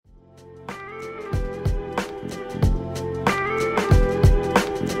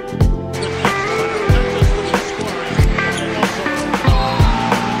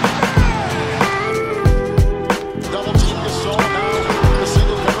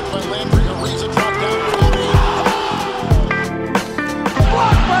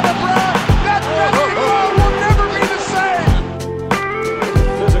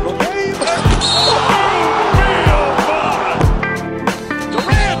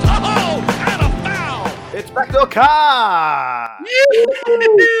Backdoor Cut!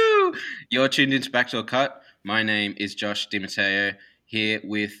 You're tuned into Backdoor Cut. My name is Josh DiMatteo, here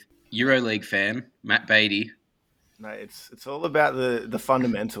with EuroLeague fan Matt Beatty. No, it's all about the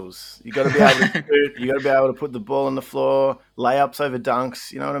fundamentals. You got to be able to shoot. You got to be able to put the ball on the floor, layups over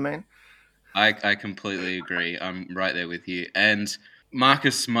dunks. You know what I mean? I completely agree. I'm right there with you. And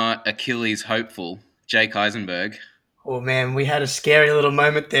Marcus Smart, Achilles hopeful, Jake Eisenberg. Oh man, we had a scary little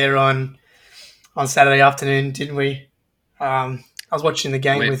moment there on Saturday afternoon, didn't we? I was watching the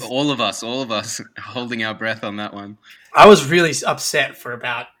game with all of us holding our breath on that one. I was really upset for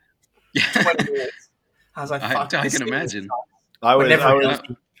about 20 minutes. I was like, "Fuck!" I can imagine.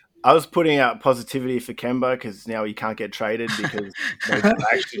 I was putting out positivity for Kemba because now he can't get traded because they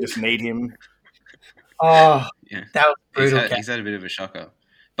actually just need him. Oh, yeah, that was brutal. He's had a bit of a shocker.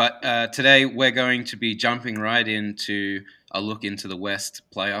 But today we're going to be jumping right into a look into the West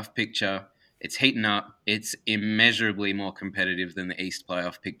playoff picture. It's heating up. It's immeasurably more competitive than the East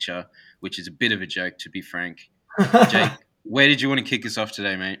playoff picture, which is a bit of a joke, to be frank. Jake, where did you want to kick us off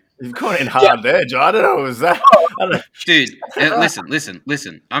today, mate? You've gone in hard there, Joe. I don't know what was that. Dude,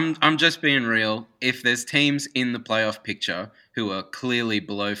 listen. I'm just being real. If there's teams in the playoff picture who are clearly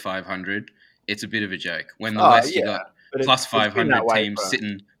below 500, it's a bit of a joke. When the West, you got plus 500 teams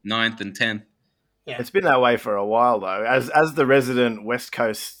sitting 9th and 10th. Yeah. It's been that way for a while, though. As the resident West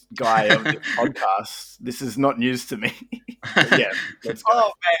Coast guy of this podcast, this is not news to me. Yeah, let's go.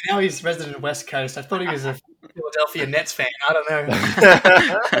 Oh, man, now he's resident West Coast. I thought he was a Philadelphia Nets fan. I don't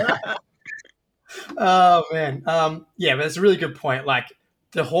know. Oh, man. Yeah, but it's a really good point. Like,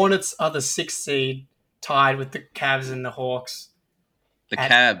 the Hornets are the 6th seed, tied with the Cavs and the Hawks.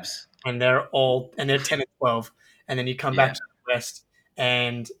 Cavs. And they're 10 and 12. And then you come back to the West,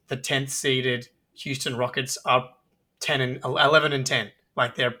 and the 10th seeded Houston Rockets are 11 and 10.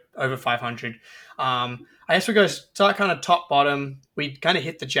 Like, they're over 500. I guess we go start kind of top bottom. We kind of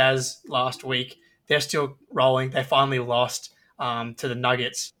hit the Jazz last week. They're still rolling. They finally lost to the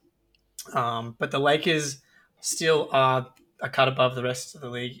Nuggets. But the Lakers still are a cut above the rest of the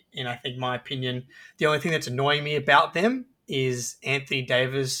league, in, I think, my opinion. The only thing that's annoying me about them is Anthony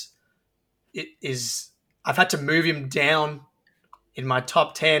Davis. I've had to move him down in my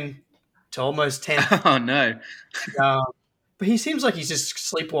top 10 to almost 10. Oh, no. But he seems like he's just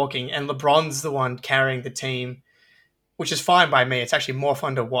sleepwalking, and LeBron's the one carrying the team, which is fine by me. It's actually more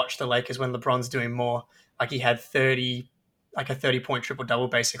fun to watch the Lakers when LeBron's doing more. Like, he had a 30-point triple-double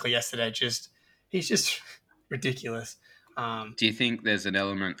basically yesterday. He's just ridiculous. Do you think there's an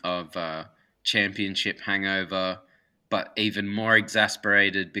element of championship hangover, but even more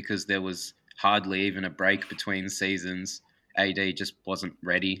exasperated because there was hardly even a break between seasons? AD just wasn't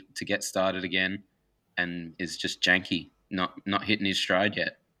ready to get started again and is just janky, not hitting his stride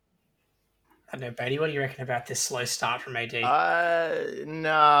yet. I don't know, Beatty, what do you reckon about this slow start from AD? I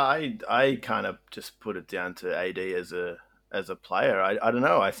kind of just put it down to AD as a player. I don't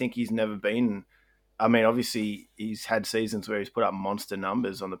know. I think he's never been... I mean, obviously, he's had seasons where he's put up monster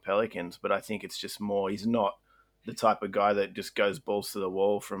numbers on the Pelicans, but I think it's just more... He's not the type of guy that just goes balls to the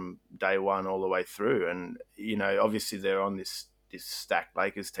wall from day one all the way through. And, you know, obviously they're on this stacked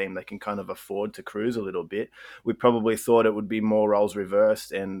Lakers team. They can kind of afford to cruise a little bit. We probably thought it would be more roles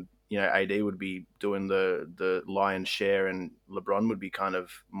reversed and, you know, AD would be doing the lion's share and LeBron would be kind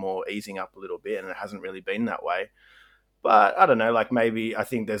of more easing up a little bit, and it hasn't really been that way. But I don't know, like maybe I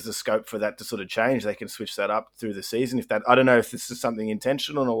think there's the scope for that to sort of change. They can switch that up through the season. I don't know if this is something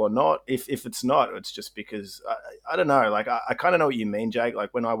intentional or not. If it's not, it's just because, I don't know. Like, I kind of know what you mean, Jake.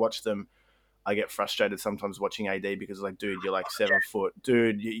 Like, when I watch them, I get frustrated sometimes watching AD because, like, dude, you're like 7 foot.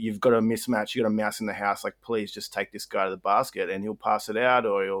 Dude, you've got a mismatch. You got a mouse in the house. Like, please just take this guy to the basket and he'll pass it out,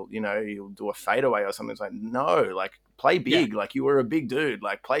 or he'll do a fadeaway or something. It's like, no, like, play big. Yeah. Like, you were a big dude.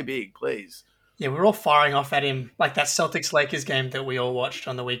 Like, play big, please. Yeah, we're all firing off at him, like that Celtics-Lakers game that we all watched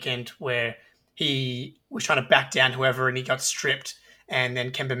on the weekend where he was trying to back down whoever and he got stripped, and then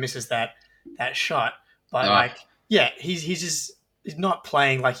Kemba misses that shot. But, he's not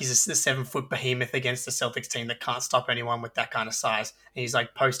playing like he's a 7-foot behemoth against the Celtics team that can't stop anyone with that kind of size. And he's,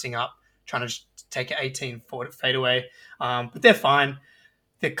 like, posting up, trying to take an 18-foot fadeaway. But they're fine.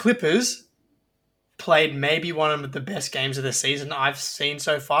 The Clippers played maybe one of the best games of the season I've seen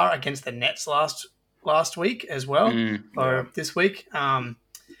so far against the Nets last week as well, or this week.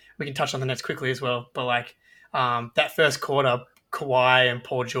 We can touch on the Nets quickly as well, but that first quarter, Kawhi and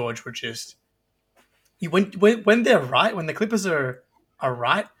Paul George were just when they're right, when the Clippers are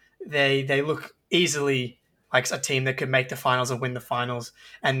right, they look easily like a team that could make the finals and win the finals,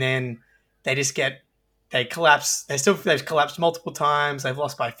 and then they collapse. They've collapsed multiple times. They've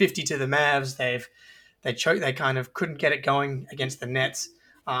lost by 50 to the Mavs. They've They choked. They kind of couldn't get it going against the Nets.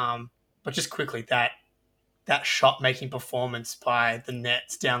 But just quickly, that shot making performance by the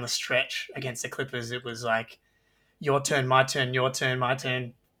Nets down the stretch against the Clippers, it was like your turn, my turn, your turn, my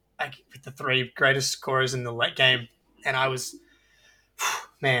turn, like with the three greatest scorers in the late game, and I was,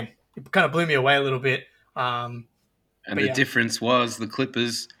 man, it kind of blew me away a little bit. And the difference was the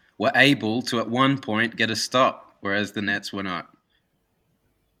Clippers were able to, at one point, get a stop, whereas the Nets were not.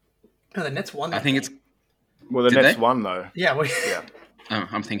 No, the Nets won. I think game. Well, the Nets won though. Yeah. Yeah. Oh,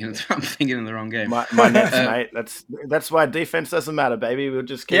 I'm thinking of the wrong game. My Nets, mate. That's why defense doesn't matter, baby. We'll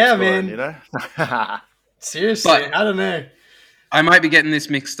just keep scoring, man. You know. Seriously, but I don't know. I might be getting this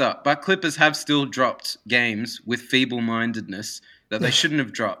mixed up, but Clippers have still dropped games with feeble-mindedness that they shouldn't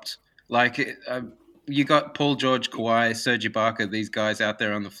have dropped. Like you got Paul George, Kawhi, Serge Ibaka, these guys out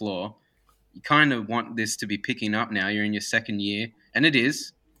there on the floor. You kind of want this to be picking up now. You're in your second year, and it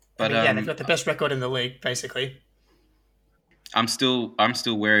is. But they've got the best record in the league, basically. I'm still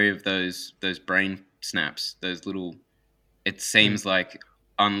wary of those brain snaps. Those little. It seems like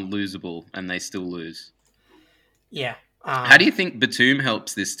unlosable, and they still lose. Yeah. How do you think Batum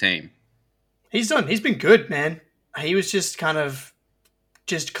helps this team? He's been good, man. He was just kind of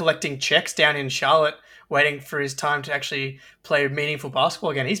just collecting checks down in Charlotte, waiting for his time to actually play meaningful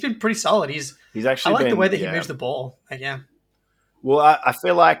basketball again. He's been pretty solid. He's actually. I like the way that he moves the ball. Yeah. Well, I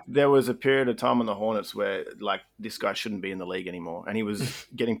feel like there was a period of time on the Hornets where like this guy shouldn't be in the league anymore, and he was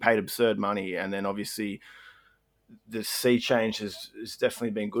getting paid absurd money. And then obviously the sea change has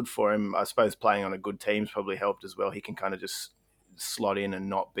definitely been good for him. I suppose playing on a good team's probably helped as well. He can kind of just slot in and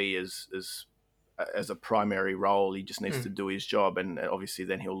not be as a primary role. He just needs to do his job, and obviously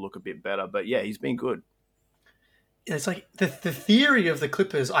then he'll look a bit better. But yeah, he's been good. It's like the theory of the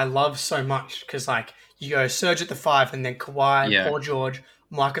Clippers I love so much because like you go Serge at the 5 and then Kawhi, Paul George,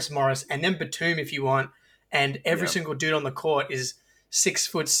 Marcus Morris, and then Batum if you want, and every single dude on the court is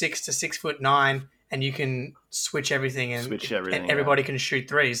 6'6" to 6'9", and you can switch everything and everybody can shoot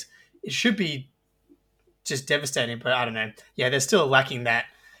threes. It should be just devastating, but I don't know. Yeah, they're still lacking that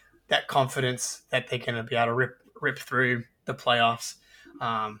confidence that they're going to be able to rip through the playoffs.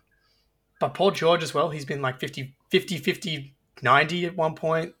 But Paul George as well, he's been like 50, 90 at one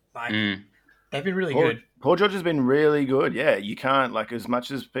point. Like they've been really good. Paul George has been really good. Yeah, you can't like as much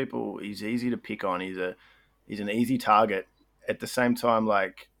as people. He's easy to pick on. He's an easy target. At the same time,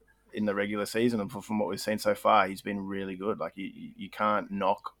 like in the regular season, and from what we've seen so far, he's been really good. Like you can't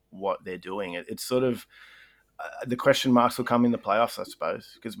knock what they're doing. It's sort of the question marks will come in the playoffs, I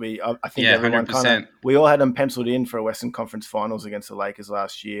suppose, because I think everyone 100%. We all had them penciled in for a Western Conference Finals against the Lakers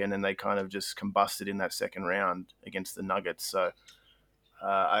last year, and then they kind of just combusted in that second round against the Nuggets. So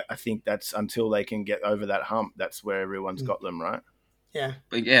I think that's until they can get over that hump, that's where everyone's got them, right? Yeah,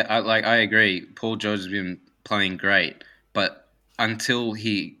 but yeah, I agree. Paul George has been playing great, but until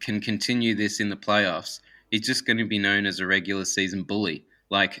he can continue this in the playoffs, he's just going to be known as a regular season bully.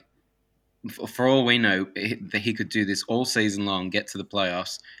 Like, for all we know, he could do this all season long, get to the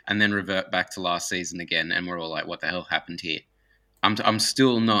playoffs, and then revert back to last season again, and we're all like, what the hell happened here? I'm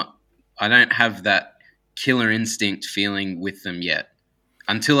still not... I don't have that killer instinct feeling with them yet.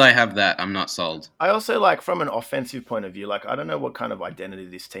 Until I have that, I'm not sold. I also, like, from an offensive point of view, like, I don't know what kind of identity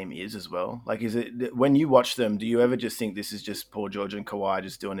this team is as well. Like, is it... When you watch them, do you ever just think this is just Paul George and Kawhi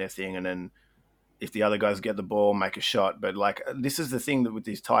just doing their thing, and then if the other guys get the ball, make a shot? But like, this is the thing that with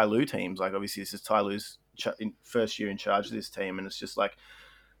these Ty Lue teams, like obviously this is Ty Lue's first year in charge of this team. And it's just like,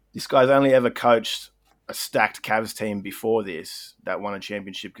 this guy's only ever coached a stacked Cavs team before this that won a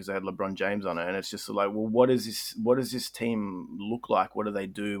championship because they had LeBron James on it. And it's just like, well, what does this team look like? What do they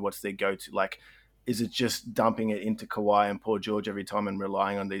do? What's their go-to? Like, is it just dumping it into Kawhi and Paul George every time and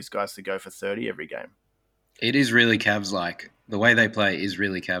relying on these guys to go for 30 every game? It is really Cavs-like. The way they play is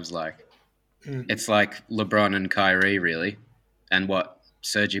really Cavs-like. It's like LeBron and Kyrie, really. And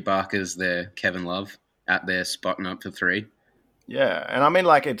Serge Ibaka's their Kevin Love out there spotting up for three. Yeah, and I mean,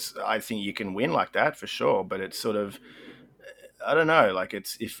 like, I think you can win like that for sure, but it's sort of, I don't know, like,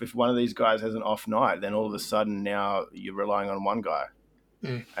 it's if one of these guys has an off night, then all of a sudden now you're relying on one guy,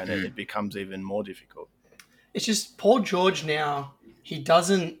 and it becomes even more difficult. It's just Paul George now, he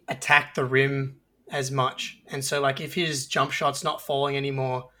doesn't attack the rim as much. And so, like, if his jump shot's not falling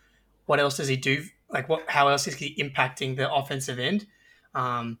anymore, what else does he do? Like, how else is he impacting the offensive end?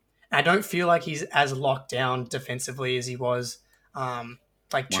 I don't feel like he's as locked down defensively as he was. Once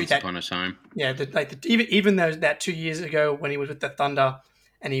upon a time. Yeah, even though that 2 years ago when he was with the Thunder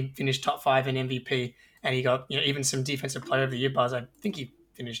and he finished top 5 in MVP and he got even some defensive player of the year buzz. I think he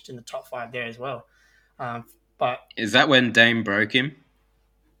finished in the top 5 there as well. But is that when Dame broke him?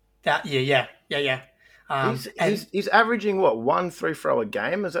 That yeah. He's averaging what, 1 3-throw a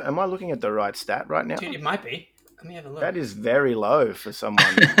game? Am I looking at the right stat right now? Dude, it might be. Let me have a look. That is very low for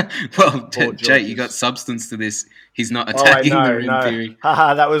someone. Well, Jake, you got substance to this. He's not attacking the rim theory.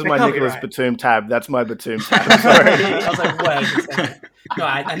 Haha, that was my Nicholas Batum tab. That's my Batum tab. Sorry. I was like, wait. No,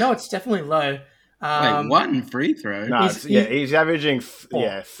 I know it's definitely low. Wait, 1 free throw? No, he's averaging four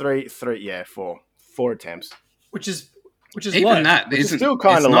attempts. Which is even low. That isn't still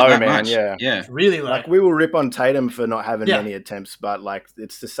kind of low, man. Much. Yeah, it's really low. Like we will rip on Tatum for not having many attempts, but like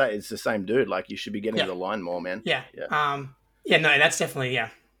it's the same dude. Like you should be getting to the line more, man. Yeah. No, that's definitely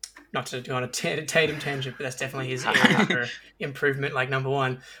not to go on a Tatum tangent, but that's definitely his area for improvement, like number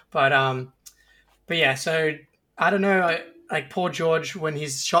one. But yeah, so I don't know. Like Paul George, when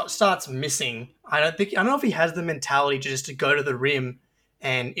his shot starts missing, I don't know if he has the mentality just to go to the rim,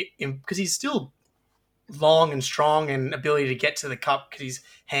 and because he's still long and strong and ability to get to the cup because his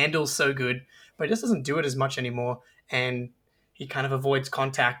handle's so good, but he just doesn't do it as much anymore, and he kind of avoids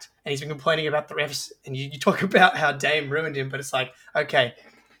contact, and he's been complaining about the refs, and you talk about how Dame ruined him, but it's like, okay,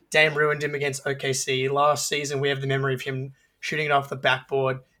 Dame ruined him against OKC. Last season, we have the memory of him shooting it off the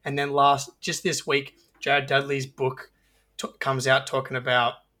backboard, and then just this week, Jared Dudley's book comes out talking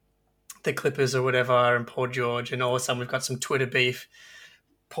about the Clippers or whatever and Paul George, and all of a sudden we've got some Twitter beef,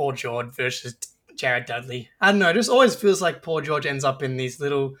 Paul George versus Jared Dudley. I don't know. It just always feels like Paul George ends up in these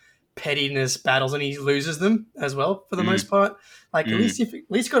little pettiness battles and he loses them as well for the most part. Like at least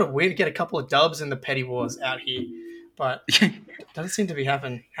got to win, get a couple of dubs in the petty wars out here, but it doesn't seem to be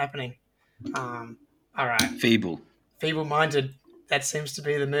happening. All right, feeble-minded. That seems to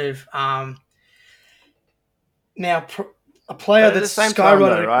be the move. Now a player that's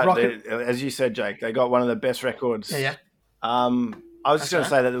skyrocketed, right? As you said, Jake, they got one of the best records. Yeah. I was just going to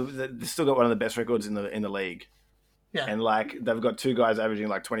say that they've still got one of the best records in the league. Yeah. And like they've got two guys averaging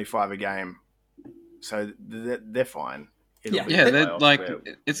like 25 a game, so they're fine. They're like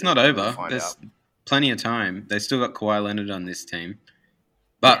it's not over. There's plenty of time. They still got Kawhi Leonard on this team,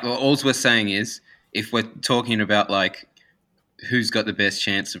 but all we're saying is if we're talking about like who's got the best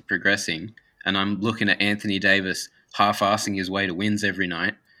chance of progressing, and I'm looking at Anthony Davis half-assing his way to wins every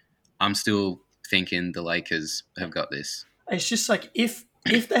night, I'm still thinking the Lakers have got this. It's just like if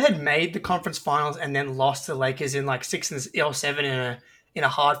they had made the conference finals and then lost to the Lakers in like 6 or 7 in a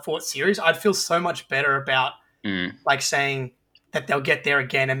hard-fought series, I'd feel so much better about like saying that they'll get there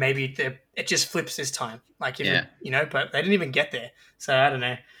again and maybe it just flips this time. Like but they didn't even get there, so I don't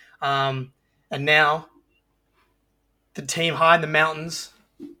know. And now the team high in the mountains,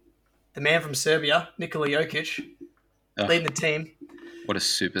 the man from Serbia, Nikola Jokic, leading the team. What a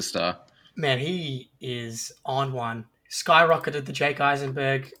superstar! Man, he is on one. Skyrocketed the Jake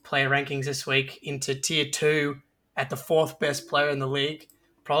Eisenberg player rankings this week into tier 2 at the 4th best player in the league.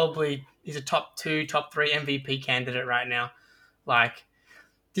 Probably he's a top 2, top 3 MVP candidate right now. Like,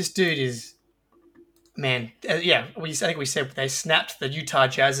 this dude is, man, I think we said they snapped the Utah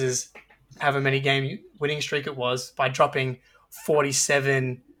Jazz's however many game winning streak it was by dropping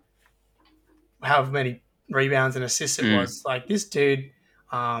 47, however many rebounds and assists it was. Like, this dude,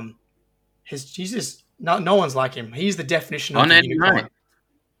 he's just, no one's like him. He's the definition of the unicorn.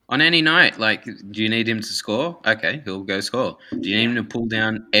 On any night, like, do you need him to score? Okay, he'll go score. Do you need him to pull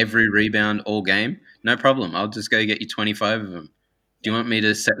down every rebound all game? No problem. I'll just go get you 25 of them. Do you want me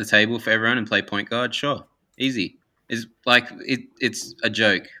to set the table for everyone and play point guard? Sure. Easy. It's like it's a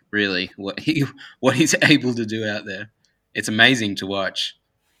joke, really, what he's able to do out there. It's amazing to watch.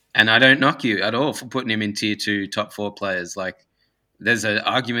 And I don't knock you at all for putting him in tier 2, top 4 players. Like, there's an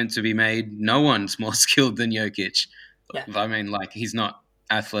argument to be made. No one's more skilled than Jokic. Yeah. I mean, like, he's not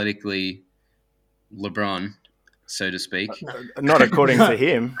athletically LeBron, so to speak. Not according to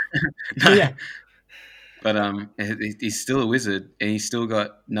him. No. Yeah. But he's still a wizard, and he's still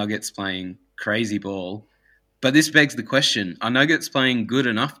got Nuggets playing crazy ball. But this begs the question, are Nuggets playing good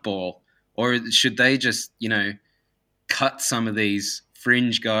enough ball? Or should they just, cut some of these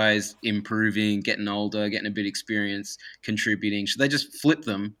fringe guys improving, getting older, getting a bit of experience, contributing? Should they just flip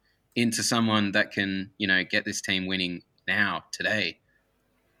them into someone that can, get this team winning now, today?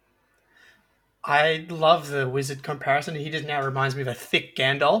 I love the Wizard comparison. He just now reminds me of a thick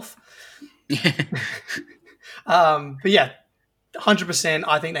Gandalf. But yeah, 100%.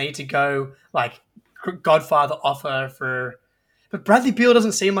 I think they need to go like Godfather offer for. But Bradley Beal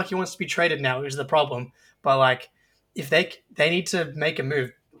doesn't seem like he wants to be traded now, which is the problem. But like, if they need to make a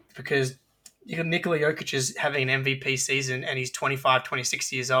move because Nikola Jokic is having an MVP season and he's 25,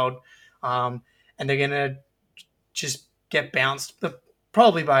 26 years old, and they're gonna just get bounced.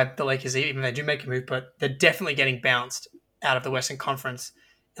 Probably by the Lakers, even if they do make a move, but they're definitely getting bounced out of the Western Conference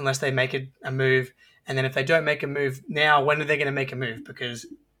unless they make a move. And then if they don't make a move now, when are they going to make a move? Because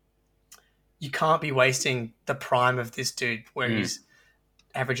you can't be wasting the prime of this dude where he's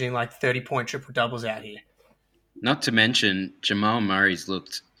averaging like 30-point triple doubles out here. Not to mention, Jamal Murray's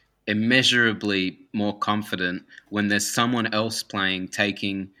looked immeasurably more confident when there's someone else playing,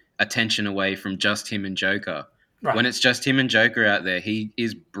 taking attention away from just him and Joker. Right. When it's just him and Joker out there, he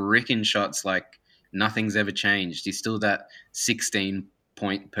is bricking shots like nothing's ever changed. He's still that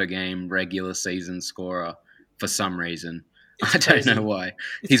 16-point per game regular season scorer for some reason. I don't know why.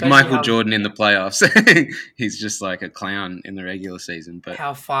 He's Michael Jordan in the playoffs. He's just like a clown in the regular season. But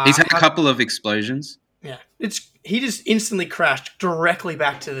he's had a couple of explosions. Yeah, he just instantly crashed directly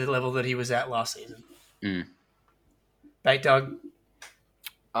back to the level that he was at last season. Bait Dog.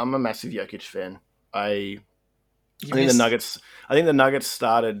 I'm a massive Jokic fan. I think the Nuggets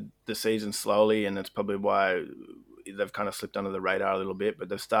started the season slowly, and that's probably why they've kind of slipped under the radar a little bit. But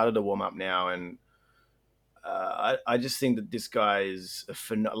they've started to warm up now, and I just think that this guy is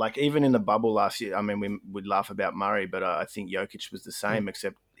like, even in the bubble last year. I mean, we'd laugh about Murray, but I think Jokic was the same,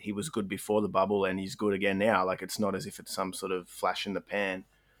 except he was good before the bubble, and he's good again now. Like, it's not as if it's some sort of flash in the pan.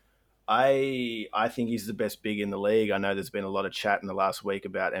 I think he's the best big in the league. I know there's been a lot of chat in the last week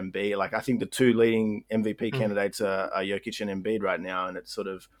about Embiid. Like, I think the two leading MVP candidates are Jokic and Embiid right now, and it's sort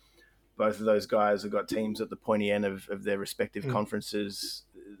of both of those guys have got teams at the pointy end of their respective conferences.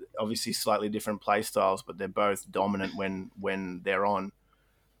 Obviously, slightly different play styles, but they're both dominant when they're on.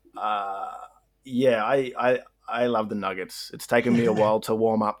 I love the Nuggets. It's taken me a while to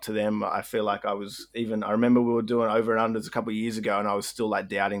warm up to them. I feel like I remember we were doing over and unders a couple of years ago, and I was still like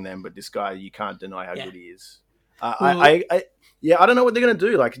doubting them. But this guy, you can't deny how good he is. I don't know what they're going to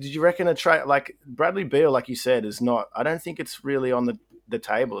do. Like, did you reckon a trade like Bradley Beal, like you said, is not? I don't think it's really on the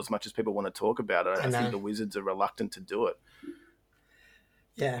table as much as people want to talk about it. I think the Wizards are reluctant to do it.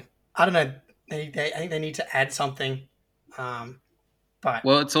 Yeah, I don't know. I think they need to add something. But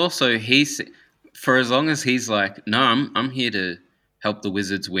it's also for as long as he's like, no, I'm here to help the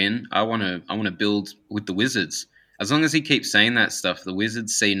Wizards win. I want to build with the Wizards. As long as he keeps saying that stuff, the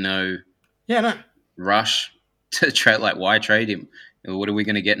Wizards see no rush to trade. Like, why trade him? What are we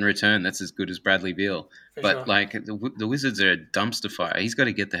going to get in return? That's as good as Bradley Beal. But like, the Wizards are a dumpster fire. He's got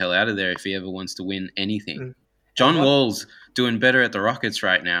to get the hell out of there if he ever wants to win anything. John Wall's doing better at the Rockets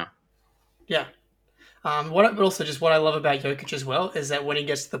right now. Yeah. What I love about Jokic as well is that when he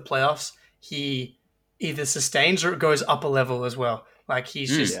gets to the playoffs, he either sustains or goes up a level as well. Like,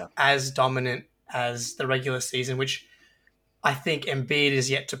 he's just as dominant as the regular season, which I think Embiid is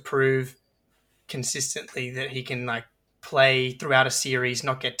yet to prove consistently that he can like play throughout a series,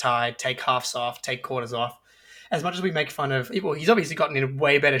 not get tired, take halves off, take quarters off. As much as we make fun of, well, he's obviously gotten in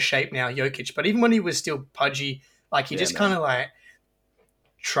way better shape now, Jokic, but even when he was still pudgy, like, he just kind of like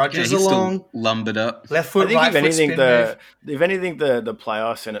trudges along, still lumbered up. Left foot, right foot spin move. If anything, the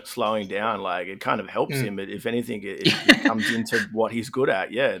playoffs and it slowing down, like, it kind of helps him. But if anything, it comes into what he's good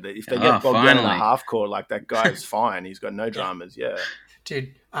at. Yeah, if they get bogged down in the half court, like, that guy is fine. He's got no dramas. Yeah,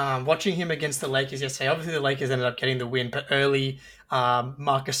 dude. Watching him against the Lakers yesterday, obviously the Lakers ended up getting the win, but early,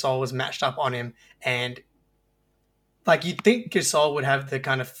 Marc Gasol was matched up on him, and like, you'd think Gasol would have the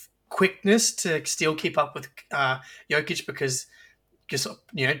kind of quickness to still keep up with Jokic, because Gasol,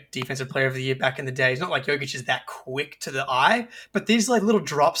 defensive player of the year back in the day. It's not like Jokic is that quick to the eye, but these like little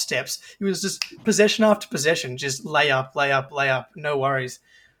drop steps, it was just possession after possession, just layup, no worries.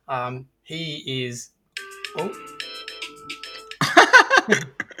 He is. Oh.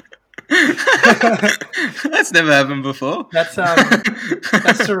 That's never happened before. That's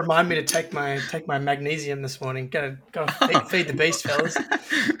to remind me to take my magnesium this morning. Gotta feed the beast, fellas.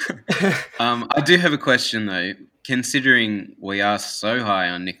 I do have a question though. Considering we are so high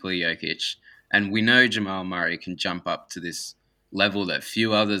on Nikola Jokic, and we know Jamal Murray can jump up to this level that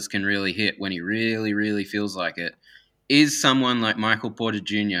few others can really hit when he really, really feels like it, is someone like Michael Porter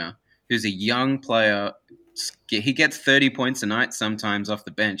Jr., who's a young player, he gets 30 points a night sometimes off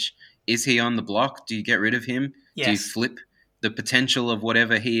the bench. Is he on the block? Do you get rid of him? Yes. Do you flip the potential of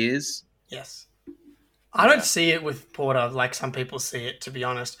whatever he is? Yes. I don't see it with Porter like some people see it, to be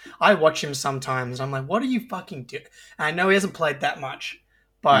honest. I watch him sometimes. I'm like, what are you fucking doing? I know he hasn't played that much,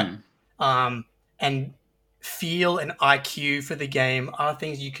 but and feel and IQ for the game are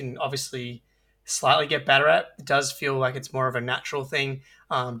things you can obviously slightly get better at. It does feel like it's more of a natural thing.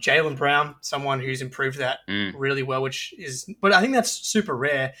 Jaylen Brown, someone who's improved that really well, but I think that's super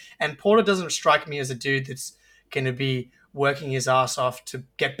rare. And Porter doesn't strike me as a dude that's going to be working his ass off to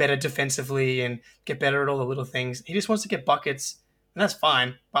get better defensively and get better at all the little things. He just wants to get buckets, and that's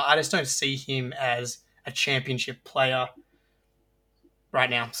fine. But I just don't see him as a championship player. right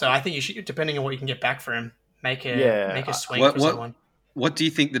now. So I think you should, depending on what you can get back for him, make a swing for someone. What do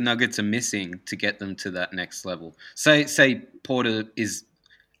you think the Nuggets are missing to get them to that next level? Say Porter is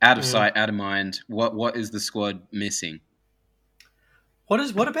out of sight, out of mind. What is the squad missing?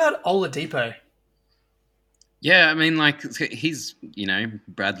 What about Oladipo? Yeah, I mean, like he's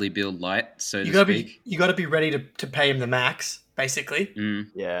Bradley Beal light, so to speak. You got to be ready to pay him the max, basically.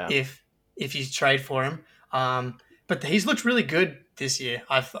 Yeah. If you trade for him, but he's looked really good this year.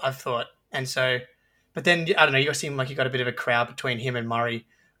 I've thought, and so, but then I don't know. You seem like you got a bit of a crowd between him and Murray,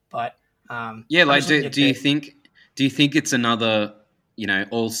 but yeah, like do you think it's another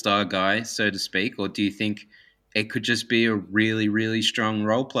all-star guy, so to speak, or do you think it could just be a really, really strong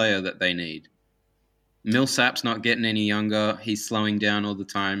role player that they need? Millsap's not getting any younger. He's slowing down all the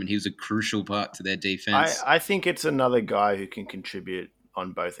time, and he was a crucial part to their defense. I think it's another guy who can contribute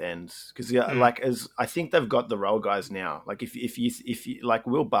on both ends because I think they've got the role guys now. Like if you like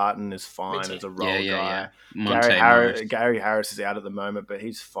Will Barton is fine as a role guy. Yeah. Gary Harris is out at the moment, but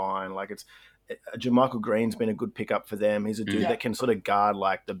he's fine. Like it's Jermichael Green's been a good pickup for them. He's a dude that can sort of guard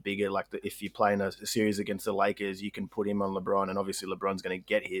like the bigger, if you play in a series against the Lakers, you can put him on LeBron, and obviously LeBron's going to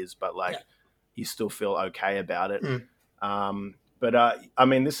get his, but you still feel okay about it. But I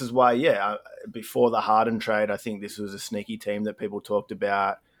mean, this is why, before the Harden trade, I think this was a sneaky team that people talked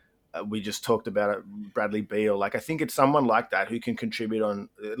about. We just talked about it, Bradley Beal. Like, I think it's someone like that who can contribute on,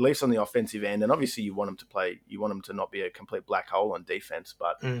 at least on the offensive end. And obviously you want him to play, you want him to not be a complete black hole on defense.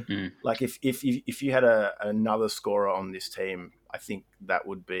 But like if you had another scorer on this team, I think that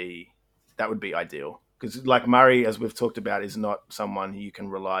would be ideal. Because like Murray, as we've talked about, is not someone who you can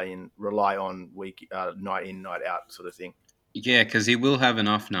rely on week night in, night out sort of thing. Yeah, because he will have an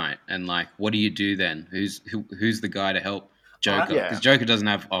off night, and like, what do you do then? Who's the guy to help Joker? Because Joker doesn't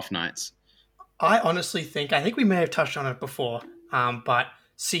have off nights. I honestly think we may have touched on it before, but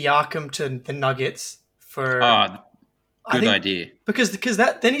Siakam to the Nuggets for good idea. Because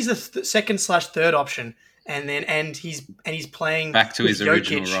then he's the second/third option. And he's playing back to his Jokic,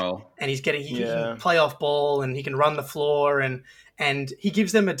 original role, and he can play off ball, and he can run the floor, and he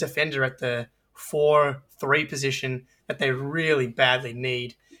gives them a defender at the 4-3 position that they really badly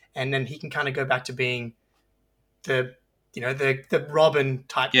need, and then he can kind of go back to being the Robin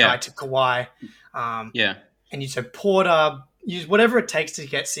type guy to Kawhi, and you said Porter, use whatever it takes to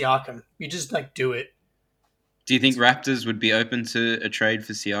get Siakam. You just do it. Do you think Raptors would be open to a trade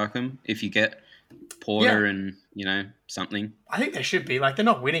for Siakam if you get Porter and something? I think they should be. Like, they're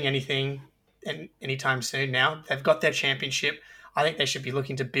not winning anything anytime soon now. They've got their championship. I think they should be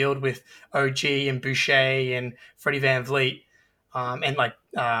looking to build with OG and Boucher and Freddie Van Vliet, and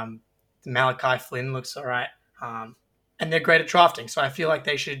Malachi Flynn looks all right. And they're great at drafting, so I feel like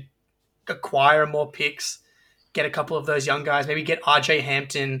they should acquire more picks, get a couple of those young guys, maybe get RJ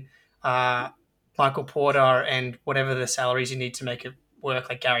Hampton, Michael Porter, and whatever the salaries you need to make it work,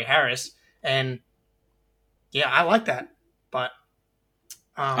 like Gary Harris. And yeah, I like that, but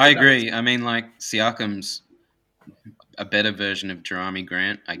I agree. I mean, like, Siakam's a better version of Jerami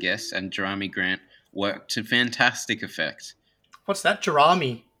Grant, I guess, and Jerami Grant worked to fantastic effect. What's that,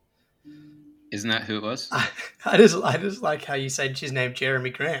 Jerami? Isn't that who it was? I just like how you said his name, Jeremy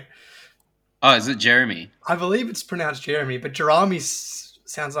Grant. Oh, is it Jeremy? I believe it's pronounced Jeremy, but Jerami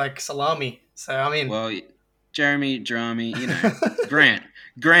sounds like salami. So I mean, well, Jeremy, Grant.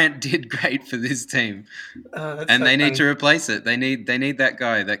 Grant did great for this team, and they need to replace it. They need that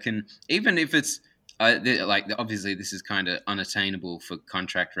guy that can, even if it's obviously this is kind of unattainable for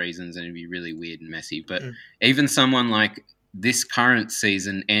contract reasons, and it'd be really weird and messy. But even someone like this current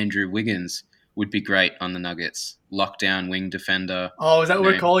season, Andrew Wiggins, would be great on the Nuggets. Lockdown wing defender. Oh, is that what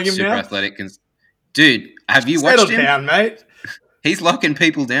we're calling him super now? Super athletic. Dude, have you watched him? Settle down, mate. He's locking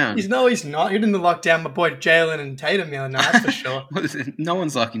people down. He's not. He didn't lock down my boy Jalen and Tatum the other night, that's for sure. No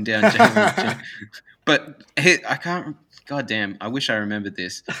one's locking down Jalen. But I can't. God damn, I wish I remembered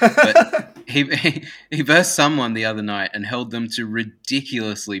this. But he versed someone the other night and held them to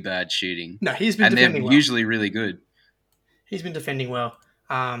ridiculously bad shooting. No, he's been defending well. And they're usually really good. He's been defending well.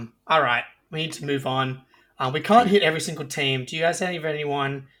 All right, we need to move on. We can't hit every single team. Do you guys have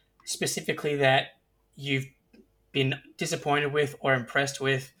anyone specifically that you've been disappointed with or impressed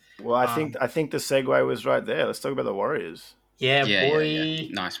with? Well, I think the segue was right there. Let's talk about the Warriors. Yeah, boy. Yeah.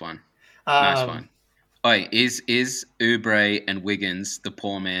 Nice one. Nice one. Oi, is Oubre and Wiggins the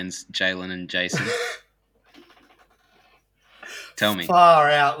poor man's Jalen and Jason? Tell me. Far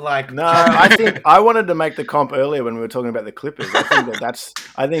out, like. No, I think I wanted to make the comp earlier when we were talking about the Clippers.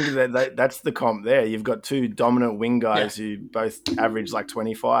 I think that's the comp there. You've got two dominant wing guys who both average like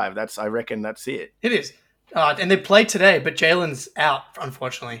 25. I reckon that's it. It is. And they played today, but Jalen's out,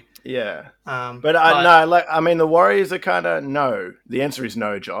 unfortunately. Yeah. But The Warriors are kind of no. The answer is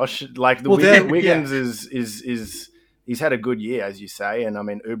no, Josh. Like Wiggins is he's had a good year, as you say, and I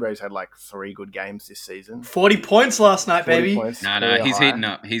mean Oubre's had like 3 good games this season. 40 points last night, 40 baby. Points, no, he's heating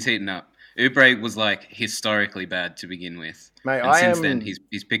up. He's heating up. Oubre was like historically bad to begin with. Mate, and since then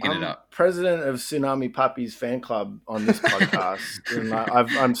he's picking it up. President of Tsunami Puppies fan club on this podcast, and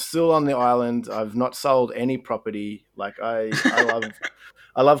I'm still on the island. I've not sold any property. Like I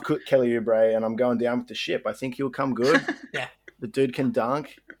love Kelly Oubre, and I'm going down with the ship. I think he'll come good. Yeah, the dude can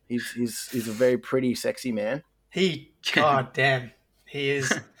dunk. He's a very pretty, sexy man. God damn, he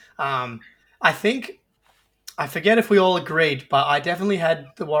is. I think. I forget if we all agreed, but I definitely had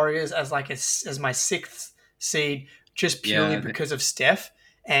the Warriors as my 6th seed, just purely because of Steph.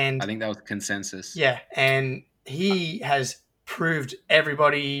 And I think that was consensus. Yeah, and he has proved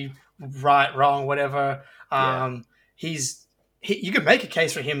everybody right, wrong, whatever. You could make a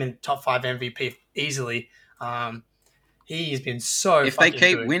case for him in top 5 MVP easily. He's been so. If they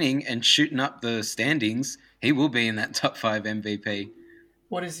keep good. winning and shooting up the standings, he will be in that top 5 MVP.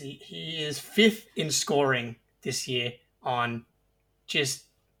 What is he? He is 5th in scoring this year and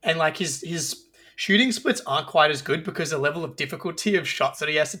like his shooting splits aren't quite as good because the level of difficulty of shots that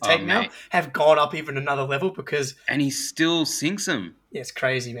he has to take now have gone up even another level and he still sinks them. Yeah, it's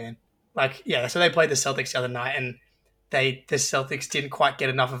crazy, man. Like, yeah, so they played the Celtics the other night and the Celtics didn't quite get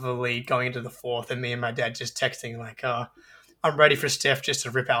enough of a lead going into the 4th, and me and my dad just texting like, I'm ready for Steph just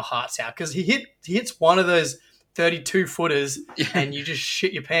to rip our hearts out because he hits one of those 32-footers and you just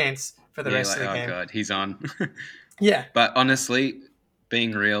shit your pants for the rest of the game. Oh, God, he's on. Yeah. But honestly,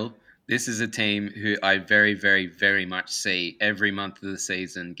 being real, this is a team who I very, very, very much see every month of the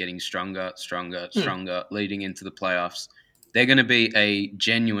season getting stronger, leading into the playoffs. They're going to be a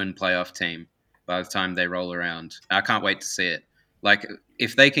genuine playoff team by the time they roll around. I can't wait to see it. Like,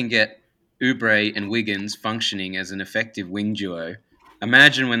 if they can get Oubre and Wiggins functioning as an effective wing duo,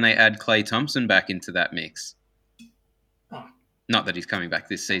 imagine when they add Klay Thompson back into that mix. Not that he's coming back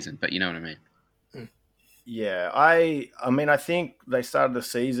this season, but you know what I mean. Yeah, I think they started the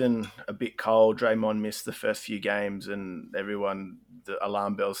season a bit cold. Draymond missed the first few games, and the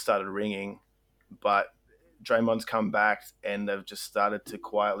alarm bells started ringing. But Draymond's come back, and they've just started to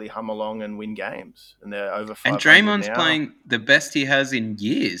quietly hum along and win games, and they're over 500 And Draymond's now. playing the best he has in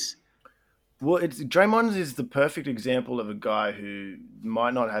years. Well, Draymond is the perfect example of a guy who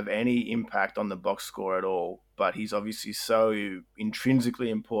might not have any impact on the box score at all, but he's obviously so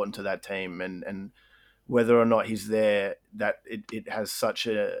intrinsically important to that team, and whether or not he's there, that it has such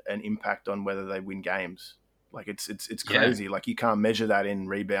an impact on whether they win games. Like it's crazy. Like you can't measure that in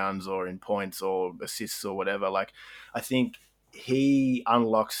rebounds or in points or assists or whatever. Like I think he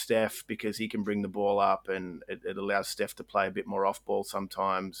unlocks Steph because he can bring the ball up, and it allows Steph to play a bit more off ball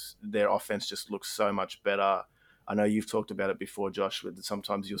sometimes. Their offense just looks so much better. I know you've talked about it before, Josh, but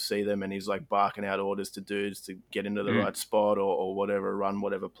sometimes you'll see them and he's like barking out orders to dudes to get into the right spot or whatever, run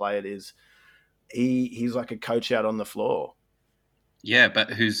whatever play it is. He's like a coach out on the floor. Yeah,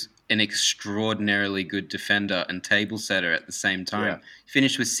 but who's an extraordinarily good defender and table setter at the same time. Yeah. He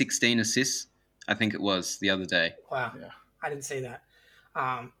finished with 16 assists, I think it was, the other day. Wow. Yeah. I didn't see that.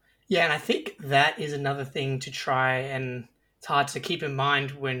 And I think that is another thing to try, and it's hard to keep in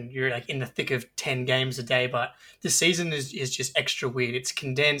mind when you're like in the thick of 10 games a day, but this season is just extra weird. It's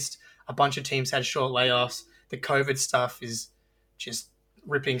condensed. A bunch of teams had short layoffs. The COVID stuff is just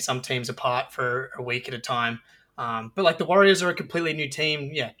ripping some teams apart for a week at a time. But like the Warriors are a completely new team.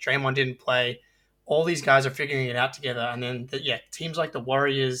 Yeah, Draymond didn't play. All these guys are figuring it out together. And then, teams like the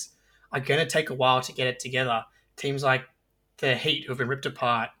Warriors are going to take a while to get it together. Teams like the Heat, who have been ripped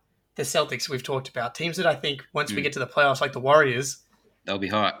apart, the Celtics we've talked about, teams that I think once we get to the playoffs, like the Warriors, they'll be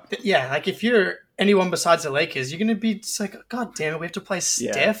hot. Yeah, like if you're anyone besides the Lakers, you're going to be just like, God damn it, we have to play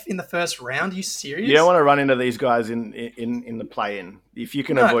Steph in the first round. Are you serious? You don't want to run into these guys in the play-in. If you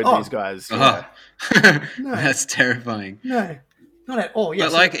can avoid these guys. No. That's terrifying. No, not at all. Yeah,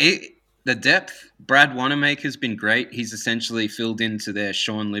 but the depth, Brad Wanamaker's been great. He's essentially filled into their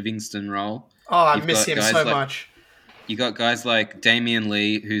Sean Livingston role. Oh, I miss him so much. You got guys like Damian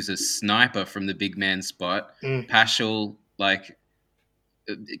Lee, who's a sniper from the big man spot. Paschal, like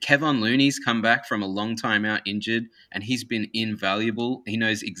Kevon Looney's come back from a long time out injured, and he's been invaluable. He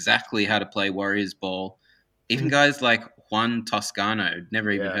knows exactly how to play Warriors ball. Even guys like Juan Toscano,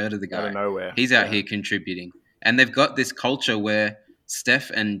 never even heard of the guy. Out of nowhere. He's out here contributing. And they've got this culture where Steph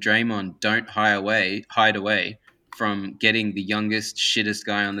and Draymond don't hide away from getting the youngest, shittest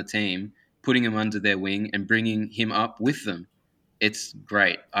guy on the team, putting him under their wing and bringing him up with them. It's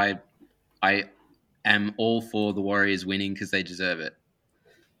great. I am all for the Warriors winning because they deserve it.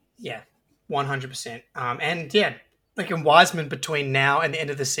 Yeah, 100%. And yeah, like in Wiseman between now and the end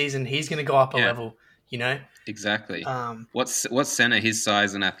of the season, he's going to go up a level, you know? Exactly. What center his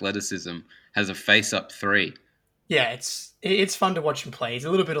size and athleticism has a face-up three? Yeah, it's fun to watch him play. He's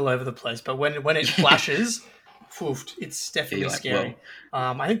a little bit all over the place, but when it flashes, it's definitely scary.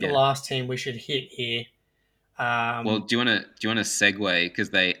 I think the last team we should hit here. Well, do you want to segue, because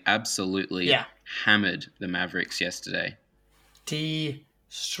they absolutely hammered the Mavericks yesterday,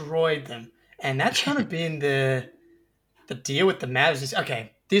 destroyed them, and that's kind of been the deal with the Mavs. Is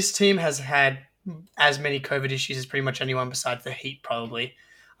okay. This team has had as many COVID issues as pretty much anyone besides the Heat, probably.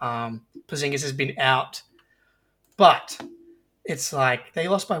 Porzingis has been out. But it's like they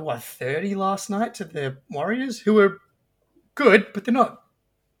lost by 30 last night to the Warriors, who were good, but they're not.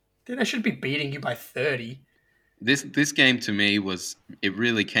 They should be beating you by 30. This game to me it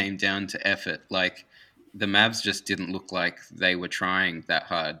really came down to effort. Like the Mavs just didn't look like they were trying that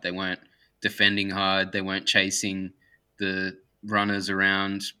hard. They weren't defending hard. They weren't chasing the runners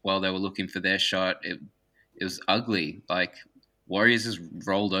around while they were looking for their shot. It was ugly. Like Warriors just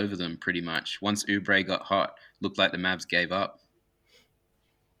rolled over them pretty much. Once Oubre got hot, looked like the Mavs gave up.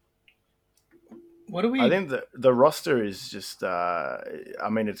 I think the roster is just. I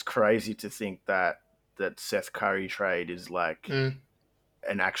mean, it's crazy to think that Seth Curry trade is like an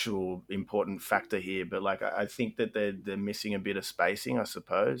actual important factor here. But like, I think that they're missing a bit of spacing, I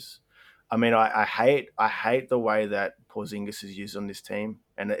suppose. I mean, I hate the way that Porzingis is used on this team,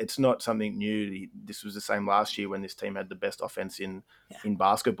 and it's not something new. This was the same last year when this team had the best offense in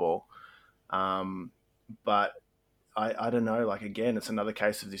basketball. But I don't know. Like again, it's another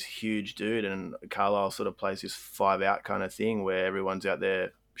case of this huge dude, and Carlisle sort of plays this 5-out kind of thing where everyone's out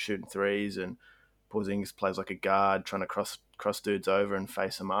there shooting threes, and Porzingis plays like a guard trying to cross dudes over and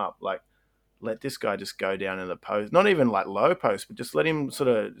face them up. Like, let this guy just go down in the post. Not even like low post, but just let him sort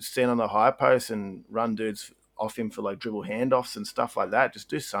of stand on the high post and run dudes off him for like dribble handoffs and stuff like that. Just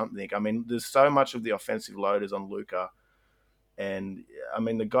do something. I mean, there's so much of the offensive load is on Luka. And I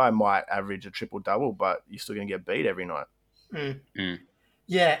mean, the guy might average a triple-double, but you're still going to get beat every night.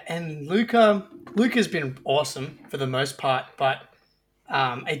 Yeah, and Luka's been awesome for the most part, but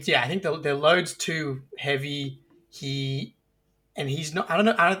I think the load's too heavy. He's not. I don't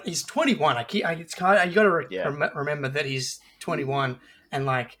know. He's 21. You got to remember that he's 21, and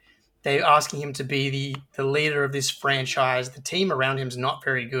like they're asking him to be the leader of this franchise. The team around him's not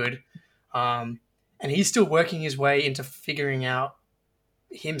very good, and he's still working his way into figuring out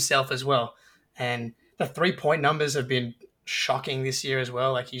himself as well. And the 3-point numbers have been shocking this year as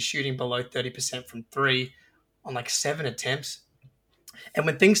well. Like he's shooting below 30% from three on like 7 attempts. And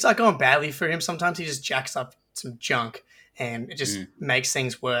when things start going badly for him, sometimes he just jacks up some junk and it just makes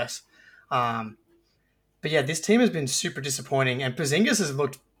things worse. But yeah, this team has been super disappointing, and Porzingis has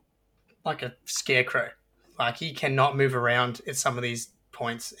looked like a scarecrow. Like he cannot move around at some of these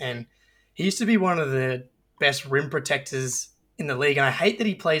points, and he used to be one of the best rim protectors in the league. And I hate that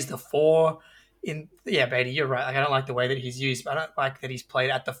he plays the 4 in. Yeah, Beatty, you're right. Like, I don't like the way that he's used, but I don't like that he's played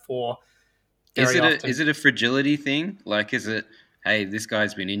at the 4. Is it a fragility thing? Like, is it, hey, this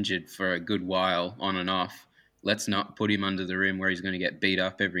guy's been injured for a good while on and off. Let's not put him under the rim where he's going to get beat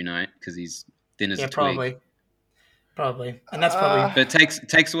up every night because he's thin as a twig. Probably. And that's probably... But it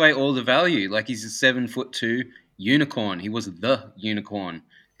takes away all the value. Like, he's a 7'2" unicorn. He was the unicorn.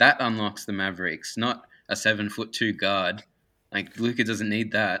 That unlocks the Mavericks, not a 7'2" guard. Like, Luka doesn't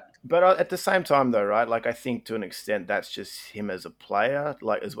need that. But at the same time, though, right? Like, I think to an extent that's just him as a player.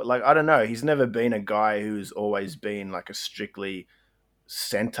 Like, I don't know. He's never been a guy who's always been like a strictly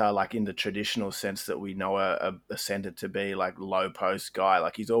center, like in the traditional sense that we know a center to be, like low post guy.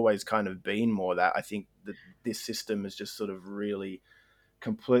 Like he's always kind of been more that. I think that this system has just sort of really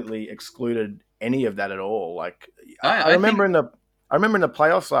completely excluded any of that at all. Like I remember in the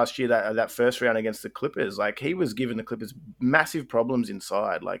playoffs last year, that first round against the Clippers, like he was giving the Clippers massive problems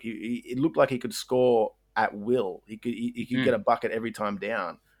inside. Like it looked like he could score at will. He could get a bucket every time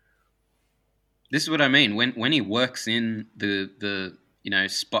down. This is what I mean. When he works in the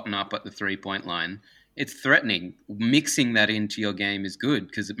spotting up at the 3-point line, it's threatening. Mixing that into your game is good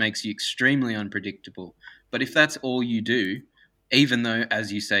because it makes you extremely unpredictable. But if that's all you do, even though,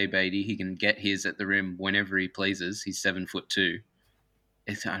 as you say, Beatty, he can get his at the rim whenever he pleases, he's 7'2",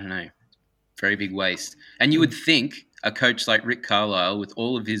 it's, I don't know, very big waste. And you would think a coach like Rick Carlisle, with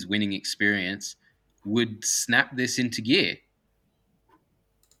all of his winning experience, would snap this into gear.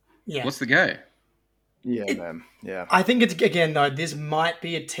 Yeah. What's the go? Yeah, man. Yeah. I think it's, again, though, this might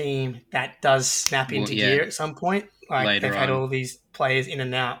be a team that does snap into gear at some point. Like, they've had all these players in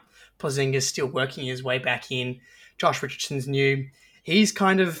and out. Porzingis still working his way back in. Josh Richardson's new. He's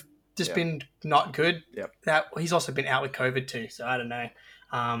kind of just been not good. Yep. That he's also been out with COVID too, so I don't know.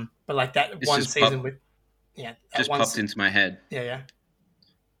 But like that It's one just season with just popped into my head. Yeah.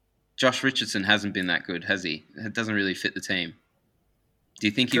 Josh Richardson hasn't been that good, has he? It doesn't really fit the team. Do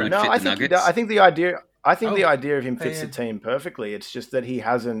you think he would No, fit I the think Nuggets? I think the idea. I think the Oh. idea of him fits Yeah. the team perfectly. It's just that he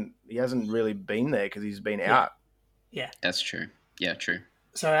hasn't really been there because he's been out. That's true. Yeah, true.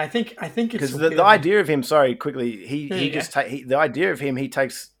 So I think it's Because a the bit of a- idea of him, sorry, quickly, There you the idea of him, he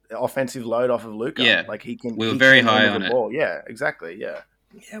takes offensive load off of Luka. Yeah. Like he can. We were he very can high handle on the it. ball. Yeah, exactly. Yeah.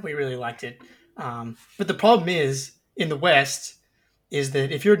 Yeah, we really liked it. But the problem is in the West is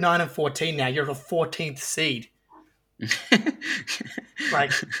that if you're 9-14 now, you're the 14th seed.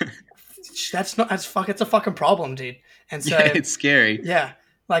 Like it's a fucking problem, dude. And so yeah, it's scary. yeah,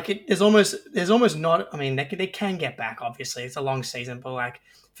 like there's almost not. I mean, they can get back. Obviously, it's a long season, but like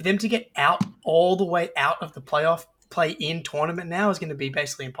for them to get out all the way out of the playoff play-in tournament now is going to be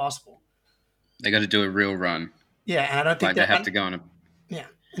basically impossible. They got to do a real run. Yeah, and I don't think Like they have to go on a. Yeah,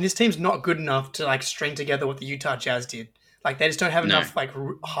 and this team's not good enough to like string together what the Utah Jazz did. Like they just don't have No. enough like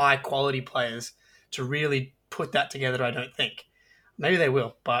high quality players to really put that together. I don't think. Maybe they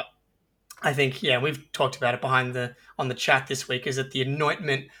will, but I think we've talked about it on the chat this week. Is that the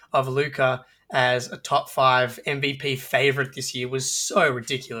anointment of Luka as a top 5 MVP favorite this year was so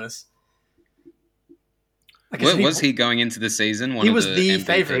ridiculous. Like, Was he going into the season? He was the MVP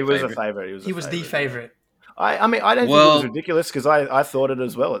favorite. He was a favorite. He was the favorite. I mean, I don't think it was ridiculous because I thought it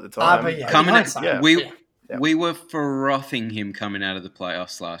as well at the time. But yeah, Coming in at- hindsight, yeah. We were frothing him coming out of the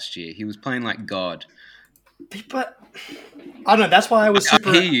playoffs last year. He was playing like God. But I don't know. That's why I was super.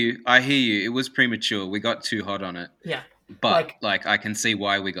 I hear you. It was premature. We got too hot on it. Yeah. But like I can see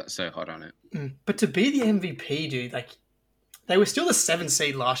why we got so hot on it. But to be the MVP, dude, like they were still the 7th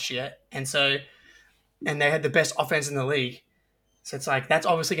seed last year, and they had the best offense in the league. So it's like that's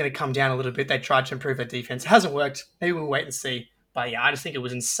obviously going to come down a little bit. They tried to improve their defense. It hasn't worked. Maybe we'll wait and see. But yeah, I just think it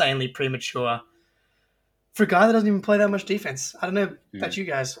was insanely premature for a guy that doesn't even play that much defense. I don't know about you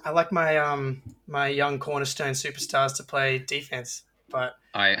guys. I like my my young cornerstone superstars to play defense, but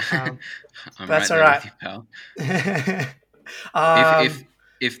I'm that's right all there right. with you, pal.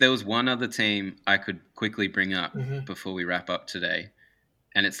 If there was one other team I could quickly bring up before we wrap up today,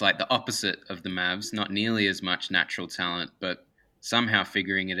 and it's like the opposite of the Mavs, not nearly as much natural talent, but somehow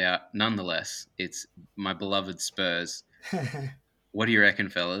figuring it out nonetheless, it's my beloved Spurs. What do you reckon,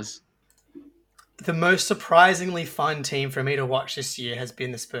 fellas? The most surprisingly fun team for me to watch this year has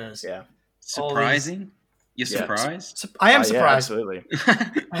been the Spurs. Yeah. Surprising? You're surprised? I am surprised. Yeah, absolutely.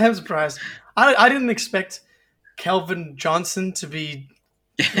 I am surprised. I didn't expect Kelvin Johnson to be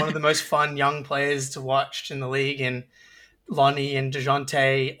one of the most fun young players to watch in the league, and Lonnie and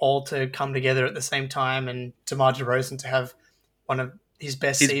DeJounte all to come together at the same time, and DeMar DeRozan to have one of his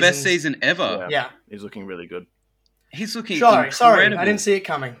best seasons. Best season ever. Yeah. He's looking really good. He's looking Sorry, incredible. I didn't see it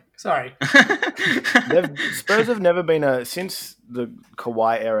coming. Sorry. Spurs have never been since the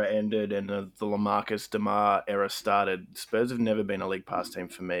Kawhi era ended and the LaMarcus DeMar era started. Spurs have never been a league pass team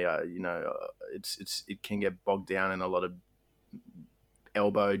for me. It can get bogged down in a lot of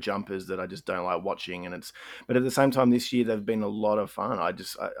elbow jumpers that I just don't like watching, but at the same time this year they've been a lot of fun.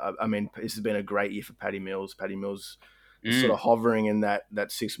 I mean this has been a great year for Patty Mills. Patty Mills is sort of hovering in that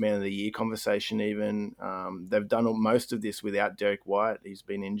 6th man of the year conversation even. They've done most of this without Derek White. He's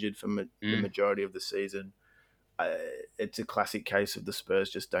been injured for the majority of the season. It's a classic case of the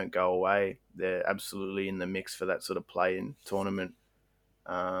Spurs just don't go away. They're absolutely in the mix for that sort of play-in tournament.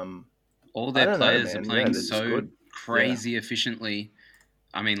 All their players are playing so good. crazy efficiently.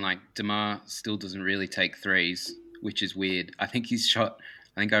 I mean, like, DeMar still doesn't really take threes, which is weird. I think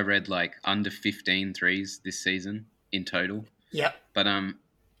I read, like, under 15 threes this season in total. Yep. But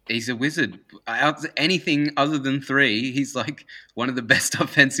he's a wizard. Anything other than 3, he's, like, one of the best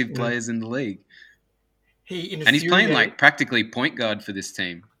offensive players in the league. And he's playing, like, practically point guard for this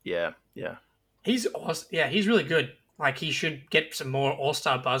team. Yeah. He's awesome. Yeah, he's really good. Like, he should get some more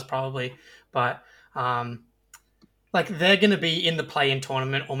all-star buzz probably. But, like, they're going to be in the play-in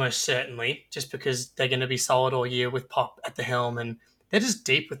tournament almost certainly, just because they're going to be solid all year with Pop at the helm, and they're just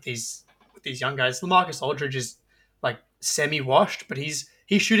deep with these young guys. LaMarcus Aldridge is like semi-washed, but he's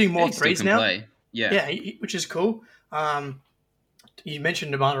shooting more threes now. Play. Yeah, which is cool. You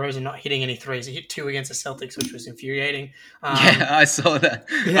mentioned DeMar DeRozan not hitting any threes. He hit 2 against the Celtics, which was infuriating. Yeah, I saw that.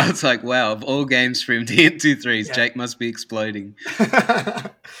 Yeah. I was like, wow, of all games for him to hit 2 threes, Jake must be exploding.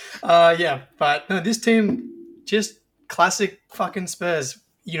 But no, this team just classic fucking Spurs.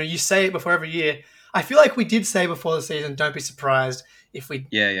 You know, you say it before every year. I feel like we did say before the season, don't be surprised if we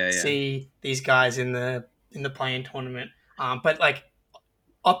Yeah. see these guys in the play-in tournament. But like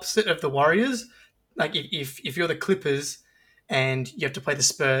opposite of the Warriors, like if you're the Clippers and you have to play the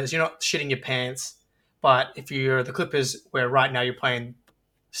Spurs, you're not shitting your pants. But if you're the Clippers, where right now you're playing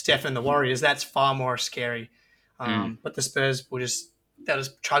Steph and the Warriors, that's far more scary. But the Spurs they'll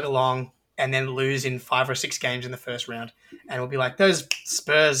just chug along and then lose in 5 or 6 games in the first round, and we'll be like, those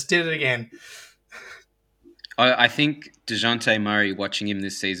Spurs did it again. I think DeJounte Murray, watching him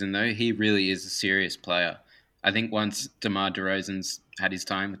this season, though, he really is a serious player. I think once DeMar DeRozan's had his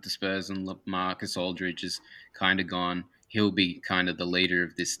time with the Spurs and Marcus Aldridge is kind of gone, he'll be kind of the leader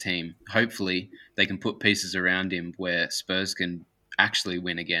of this team. Hopefully, they can put pieces around him where Spurs can actually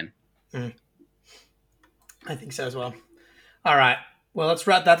win again. I think so as well. All right. Well, let's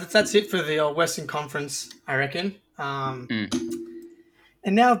wrap that. That's it for the Western Conference, I reckon. And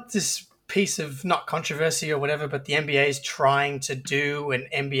now this piece of not controversy or whatever, but the NBA is trying to do an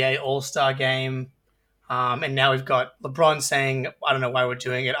NBA All-Star game. And now we've got LeBron saying, I don't know why we're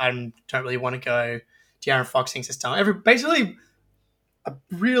doing it. I don't really want to go. De'Aaron Fox thinks it's dumb. Basically, a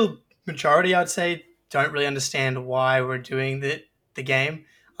real majority, I'd say, don't really understand why we're doing the game.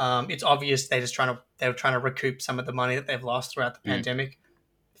 It's obvious they were trying to recoup some of the money that they've lost throughout the pandemic.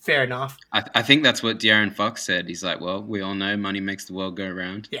 Fair enough. I think that's what De'Aaron Fox said. He's like, well, we all know money makes the world go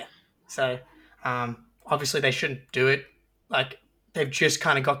round. Yeah. So, obviously they shouldn't do it. Like, they've just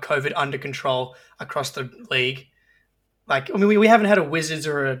kind of got COVID under control across the league. Like, I mean, we haven't had a Wizards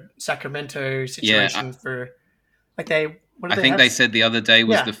or a Sacramento situation for, like, I think they said the other day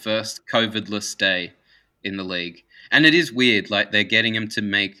was the first COVID-less day in the league. And it is weird. Like, they're getting them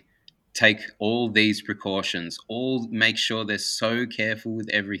to take all these precautions, make sure they're so careful with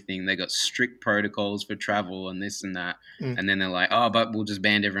everything. They got strict protocols for travel and this and that. And then they're like, oh, but we'll just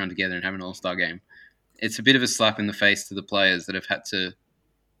band everyone together and have an all-star game. It's a bit of a slap in the face to the players that have had to,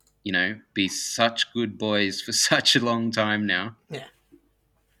 be such good boys for such a long time now. Yeah.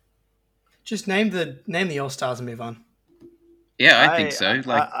 Just name the All-Stars and move on. Yeah, I think so.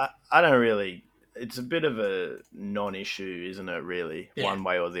 I don't really... It's a bit of a non-issue, isn't it, really, one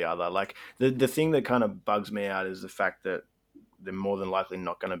way or the other? Like, the thing that kind of bugs me out is the fact that they're more than likely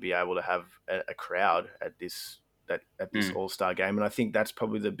not going to be able to have a crowd at this All-Star game. And I think that's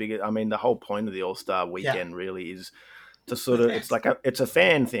probably the biggest... I mean, the whole point of the All-Star weekend really is to sort of... It's like it's a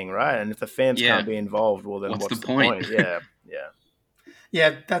fan thing, right? And if the fans can't be involved, well, then what's the point? Yeah.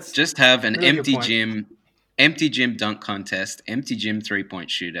 Yeah, that's... Just have an really empty gym dunk contest, empty gym 3-point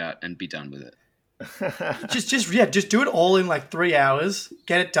shootout, and be done with it. just do it all in like 3 hours.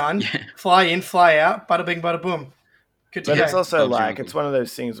 Get it done. Yeah. Fly in, fly out. Bada bing, bada boom. Good to go. But it's also it's one of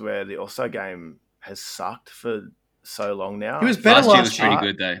those things where the All-Star game has sucked for so long now. It was better last year. Was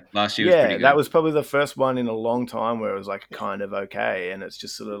pretty good though. Last year was pretty good. That was probably the first one in a long time where it was like kind of okay. And it's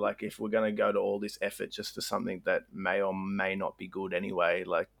just sort of like, if we're going to go to all this effort just for something that may or may not be good anyway,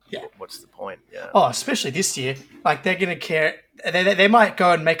 like what's the point? Yeah. Oh, especially this year. Like, they're going to care. They might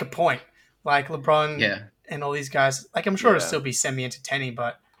go and make a point. Like LeBron and all these guys. Like, I'm sure it'll still be semi-entertaining,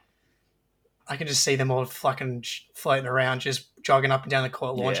 but I can just see them all fucking floating around, just jogging up and down the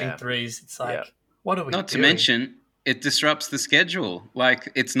court, launching threes. It's like, what are we doing? Not to mention, it disrupts the schedule.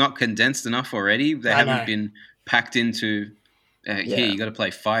 Like, it's not condensed enough already. They haven't been packed into... Here, you got to play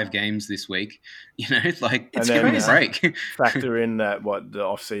 5 games this week. It's crazy. Break. Factor in that the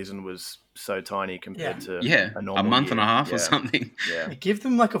off season was so tiny compared to a normal month and a half or something. Yeah, give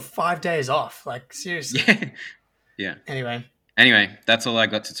them like 5 days off. Like, seriously. Yeah. Anyway, that's all I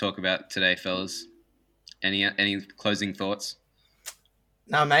got to talk about today, fellas. Any closing thoughts?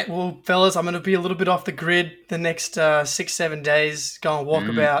 No, mate. Well, fellas, I'm going to be a little bit off the grid the next 6-7 days. Go and walk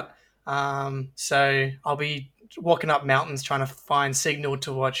about. So I'll be walking up mountains trying to find signal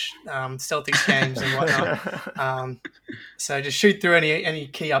to watch Celtics games and whatnot. So just shoot through any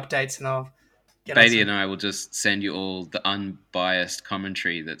key updates and I'll get Beatty and I will just send you all the unbiased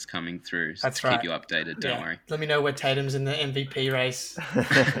commentary that's coming through to keep you updated. Don't worry. Let me know where Tatum's in the MVP race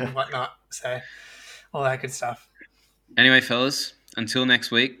and whatnot. So all that good stuff. Anyway, fellas, until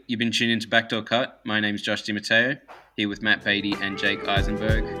next week, you've been tuned into Backdoor Cut. My name's Josh DiMatteo, here with Matt Beatty and Jake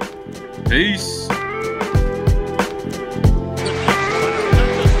Eisenberg. Peace.